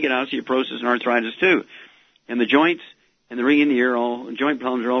skull, and they get osteoporosis and arthritis too. And the joints and the ringing in the ear, all joint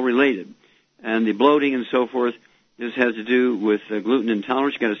problems are all related. And the bloating and so forth, this has to do with gluten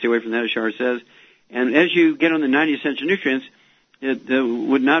intolerance. You've got to stay away from that, as Shar says. And as you get on the 90 essential nutrients, it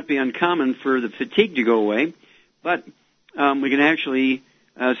would not be uncommon for the fatigue to go away. But we can actually,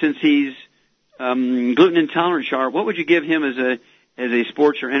 since he's gluten intolerant, Shar, what would you give him as a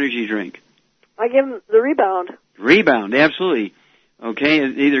sports or energy drink? I give him the Rebound. Rebound, absolutely. Okay,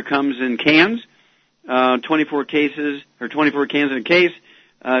 it either comes in cans, 24 cans in a case.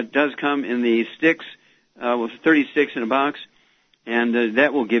 It does come in the sticks, with 30 sticks in a box, and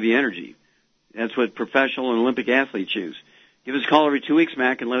that will give you energy. That's what professional and Olympic athletes use. Give us a call every 2 weeks,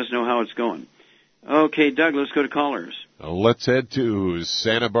 Mac, and let us know how it's going. Okay, Doug, let's go to callers. Let's head to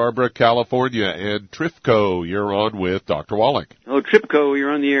Santa Barbara, California, and Trifco. You're on with Dr. Wallach. Oh, Trifco,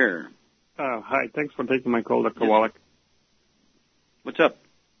 you're on the air. Hi, thanks for taking my call, Dr. Wallach. What's up?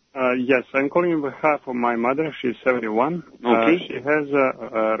 Yes, I'm calling on behalf of my mother. She's 71. Okay. She has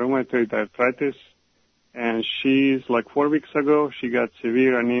rheumatoid arthritis, and she's 4 weeks ago, she got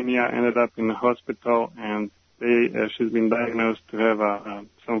severe anemia, ended up in the hospital, and she's been diagnosed to have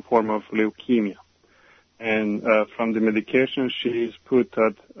some form of leukemia. And from the medication, she's put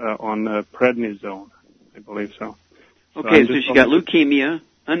on prednisone, I believe so. Okay, so she got leukemia,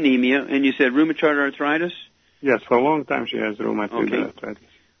 anemia, and you said rheumatoid arthritis? Yes, for a long time she has rheumatoid arthritis.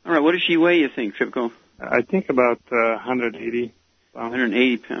 All right, what does she weigh, you think, Tripco? I think about 180 pounds.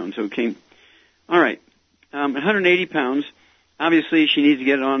 180 pounds, okay. All right. 180 pounds. Obviously, she needs to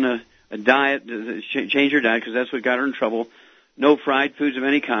get on a diet, change her diet, because that's what got her in trouble. No fried foods of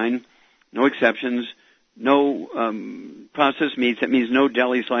any kind, no exceptions, no processed meats. That means no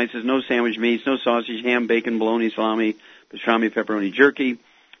deli slices, no sandwich meats, no sausage, ham, bacon, bologna, salami, pastrami, pepperoni, jerky.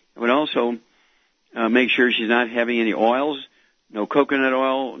 I would also make sure she's not having any oils, no coconut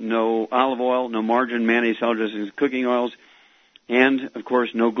oil, no olive oil, no margarine, mayonnaise, salad dressings, cooking oils, and, of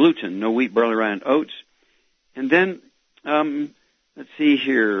course, no gluten, no wheat, barley, rye, and oats. And then, let's see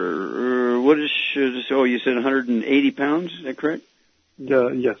here. What is, you said 180 pounds, is that correct?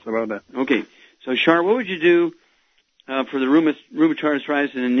 Yes, about that. Okay. So, Shar, what would you do for the rheumatoid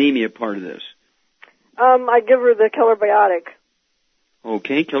arthritis and anemia part of this? I give her the Killer Biotic.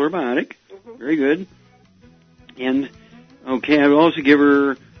 Okay, Killer Biotic. Mm-hmm. Very good. And, okay, I would also give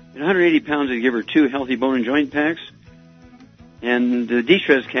her, at 180 pounds, I'd give her 2 Healthy Bone and Joint packs and the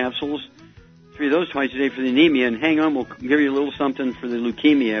De-Stress capsules, 3 of those twice a day for the anemia. And hang on, we'll give you a little something for the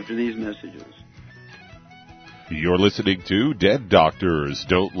leukemia after these messages. You're listening to Dead Doctors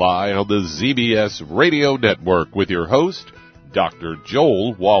Don't Lie on the ZBS Radio Network with your host, Dr.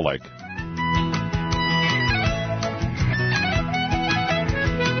 Joel Wallach.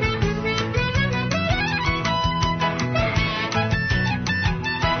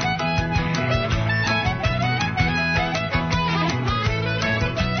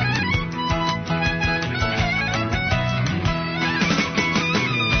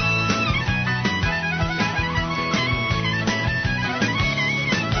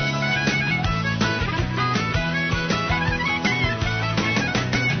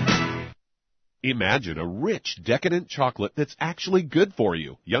 Imagine a rich, decadent chocolate that's actually good for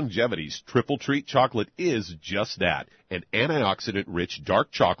you. Youngevity's Triple Treat Chocolate is just that. An antioxidant-rich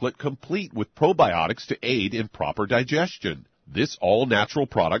dark chocolate complete with probiotics to aid in proper digestion. This all-natural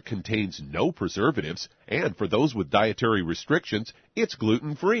product contains no preservatives, and for those with dietary restrictions, it's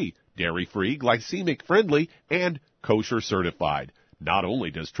gluten-free, dairy-free, glycemic-friendly, and kosher certified. Not only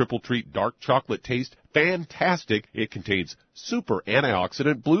does Triple Treat Dark Chocolate taste fantastic, it contains super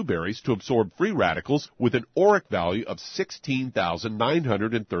antioxidant blueberries to absorb free radicals with an ORAC value of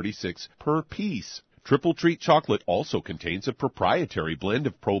 16,936 per piece. Triple Treat Chocolate also contains a proprietary blend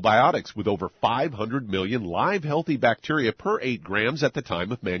of probiotics with over 500 million live healthy bacteria per 8 grams at the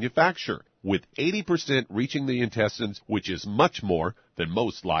time of manufacture, with 80% reaching the intestines, which is much more than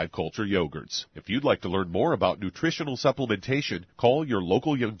most live culture yogurts. If you'd like to learn more about nutritional supplementation, call your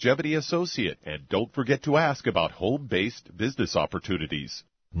local Youngevity associate, and don't forget to ask about home-based business opportunities.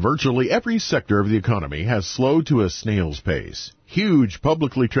 Virtually every sector of the economy has slowed to a snail's pace. Huge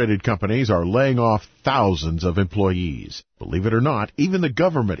publicly traded companies are laying off thousands of employees. Believe it or not, even the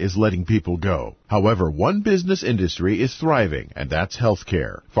government is letting people go. However, one business industry is thriving, and that's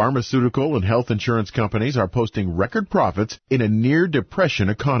healthcare. Pharmaceutical and health insurance companies are posting record profits in a near-depression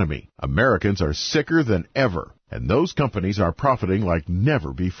economy. Americans are sicker than ever, and those companies are profiting like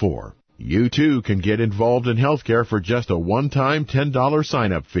never before. You, too, can get involved in healthcare for just a one-time $10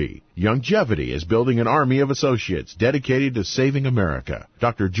 sign-up fee. Youngevity is building an army of associates dedicated to saving America.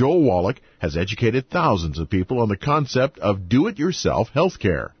 Dr. Joel Wallach has educated thousands of people on the concept of do-it-yourself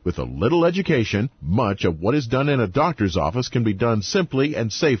healthcare. With a little education, much of what is done in a doctor's office can be done simply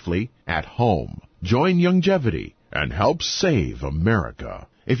and safely at home. Join Youngevity and help save America.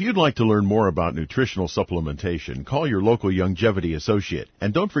 If you'd like to learn more about nutritional supplementation, call your local Youngevity associate,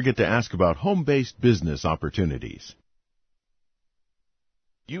 and don't forget to ask about home-based business opportunities.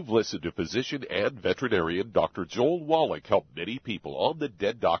 You've listened to physician and veterinarian Dr. Joel Wallach help many people on the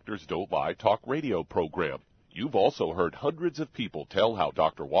Dead Doctors Don't Lie talk radio program. You've also heard hundreds of people tell how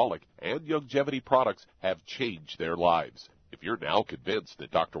Dr. Wallach and Youngevity products have changed their lives. If you're now convinced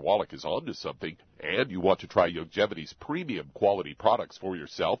that Dr. Wallach is onto something and you want to try Youngevity's premium quality products for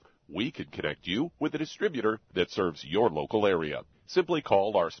yourself, we can connect you with a distributor that serves your local area. Simply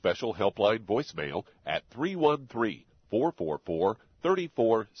call our special helpline voicemail at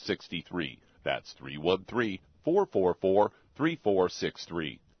 313-444-3463. That's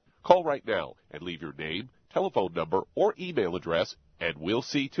 313-444-3463. Call right now and leave your name, telephone number, or email address, and we'll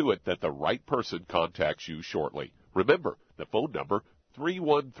see to it that the right person contacts you shortly. Remember, the phone number,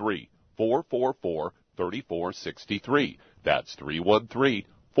 313-444-3463. That's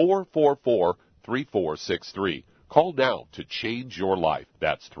 313-444-3463. Call now to change your life.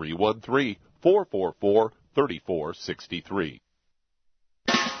 That's 313-444-3463.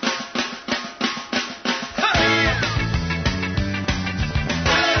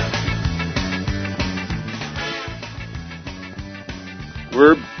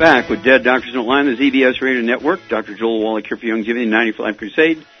 We're back with Dead Doctors Don't Lie, the ZBS Radio Network. Dr. Joel Wallach here for Youngevity, 90 for Life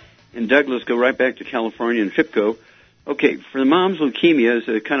Crusade. And Doug, let's go right back to California and FIPCO. Okay, for the mom's leukemia is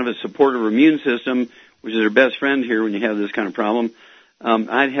a kind of a supportive immune system, which is her best friend here when you have this kind of problem.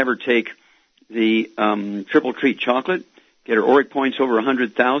 I'd have her take the Triple Treat chocolate, get her ORAC points over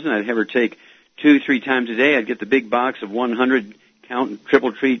 100,000. I'd have her take 2-3 times a day. I'd get the big box of 100 count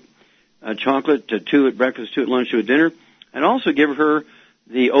Triple Treat chocolate, 2 at breakfast, 2 at lunch, 2 at dinner. I'd also give her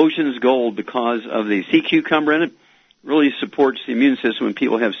the Ocean's Gold because of the sea cucumber in it. Really supports the immune system when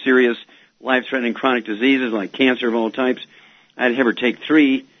people have serious life-threatening chronic diseases like cancer of all types. I'd have her take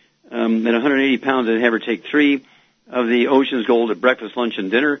 3, at 180 pounds, I'd have her take 3 of the Ocean's Gold at breakfast, lunch, and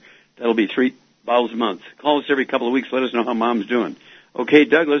dinner. That'll be 3 bottles a month. Call us every couple of weeks. Let us know how Mom's doing. Okay,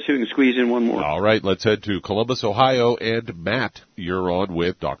 Doug, let's see if we can squeeze in one more. All right, let's head to Columbus, Ohio, and Matt, you're on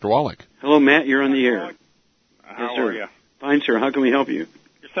with Dr. Wallach. Hello, Matt, you're on the air. How are you? Fine, sir. How can we help you?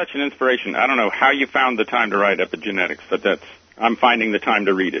 You're such an inspiration. I don't know how you found the time to write Epigenetics, but I'm finding the time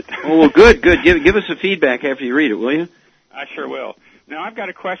to read it. Oh, well, good. Give us a feedback after you read it, will you? I sure will. Now, I've got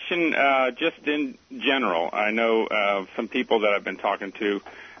a question just in general. I know some people that I've been talking to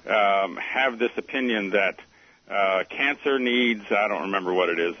have this opinion that cancer needs, I don't remember what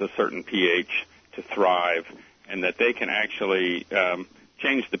it is, a certain pH to thrive, and that they can actually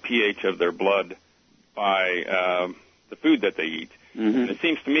change the pH of their blood by the food that they eat. Mm-hmm. And it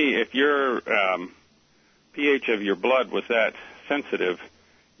seems to me if your pH of your blood was that sensitive,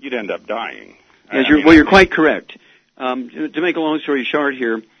 you'd end up dying. Yes, you're quite correct. To make a long story short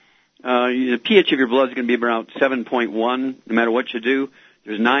here, the pH of your blood is going to be about 7.1 no matter what you do.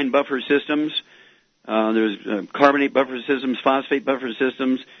 There's 9 buffer systems. There's carbonate buffer systems, phosphate buffer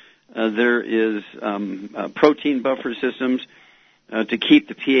systems. There is protein buffer systems to keep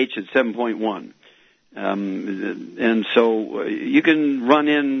the pH at 7.1. And so you can run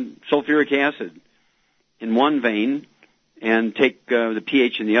in sulfuric acid in one vein and take the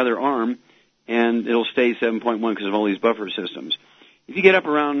pH in the other arm, and it'll stay 7.1 because of all these buffer systems. If you get up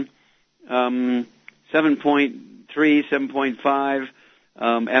around 7.3, 7.5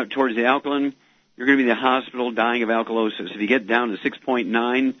 out towards the alkaline, you're going to be in the hospital dying of alkalosis. If you get down to 6.9,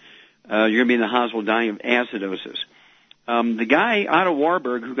 you're going to be in the hospital dying of acidosis. The guy, Otto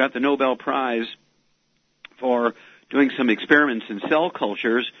Warburg, who got the Nobel Prize for doing some experiments in cell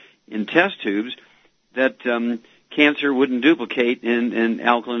cultures in test tubes, that cancer wouldn't duplicate in an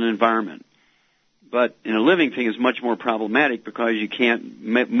alkaline environment. But in a living thing, it's much more problematic because you can't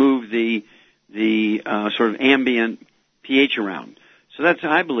move the sort of ambient pH around. So that's,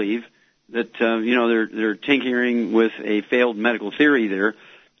 I believe, that they're tinkering with a failed medical theory there,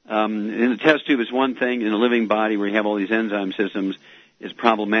 In the test tube is one thing. In a living body where you have all these enzyme systems, it's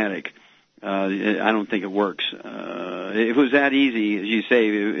problematic. I don't think it works. If it was that easy, as you say,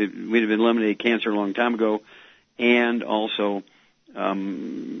 we'd have eliminated cancer a long time ago. And also,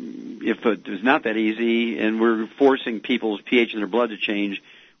 if it was not that easy and we're forcing people's pH in their blood to change,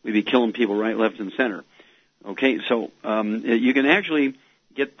 we'd be killing people right, left, and center. Okay, so you can actually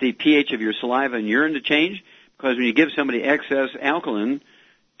get the pH of your saliva and urine to change, because when you give somebody excess alkaline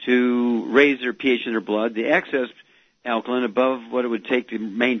to raise their pH in their blood, the excess alkaline above what it would take to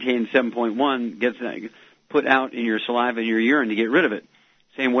maintain 7.1 gets put out in your saliva and your urine to get rid of it.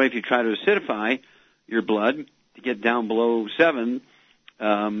 Same way if you try to acidify your blood to get down below 7,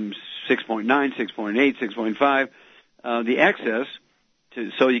 6.9, 6.8, 6.5, the excess,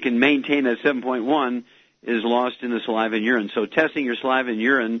 so you can maintain that 7.1, is lost in the saliva and urine. So testing your saliva and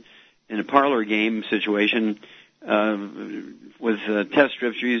urine in a parlor game situation with test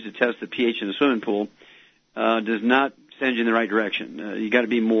strips used to test the pH in a swimming pool does not send you in the right direction. You got to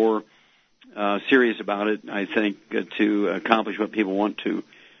be more serious about it, I think, to accomplish what people want to.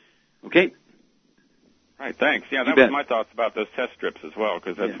 Okay. Right. Thanks. Yeah, that was my thoughts about those test strips as well,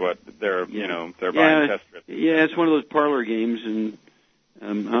 because that's what they're they're buying test strips. Yeah, it's one of those parlor games, and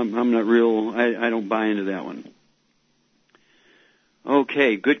I'm not real. I don't buy into that one.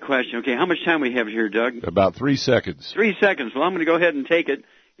 Okay, good question. Okay, how much time we have here, Doug? About 3 seconds. 3 seconds. Well, I'm going to go ahead and take it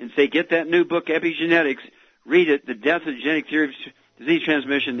and say, get that new book, Epigenetics. Read it, The Death of the Genetic Theory of Disease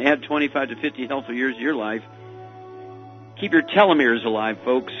Transmission. Add 25 to 50 healthful years to your life. Keep your telomeres alive,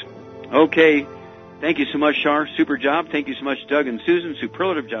 folks. Okay, thank you so much, Shar. Super job. Thank you so much, Doug and Susan.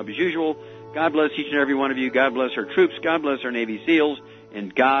 Superlative job as usual. God bless each and every one of you. God bless our troops. God bless our Navy SEALs.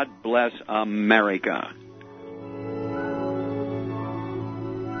 And God bless America.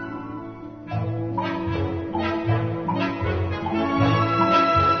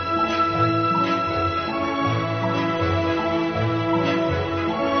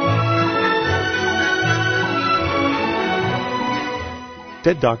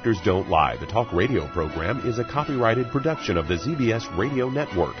 Dead Doctors Don't Lie, the talk radio program, is a copyrighted production of the ZBS Radio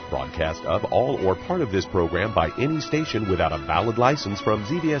Network. Broadcast of all or part of this program by any station without a valid license from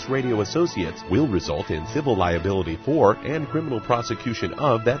ZBS Radio Associates will result in civil liability for and criminal prosecution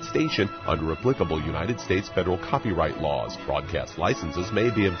of that station under applicable United States federal copyright laws. Broadcast licenses may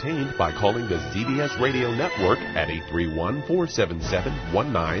be obtained by calling the ZBS Radio Network at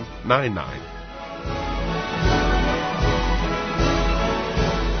 831-477-1999.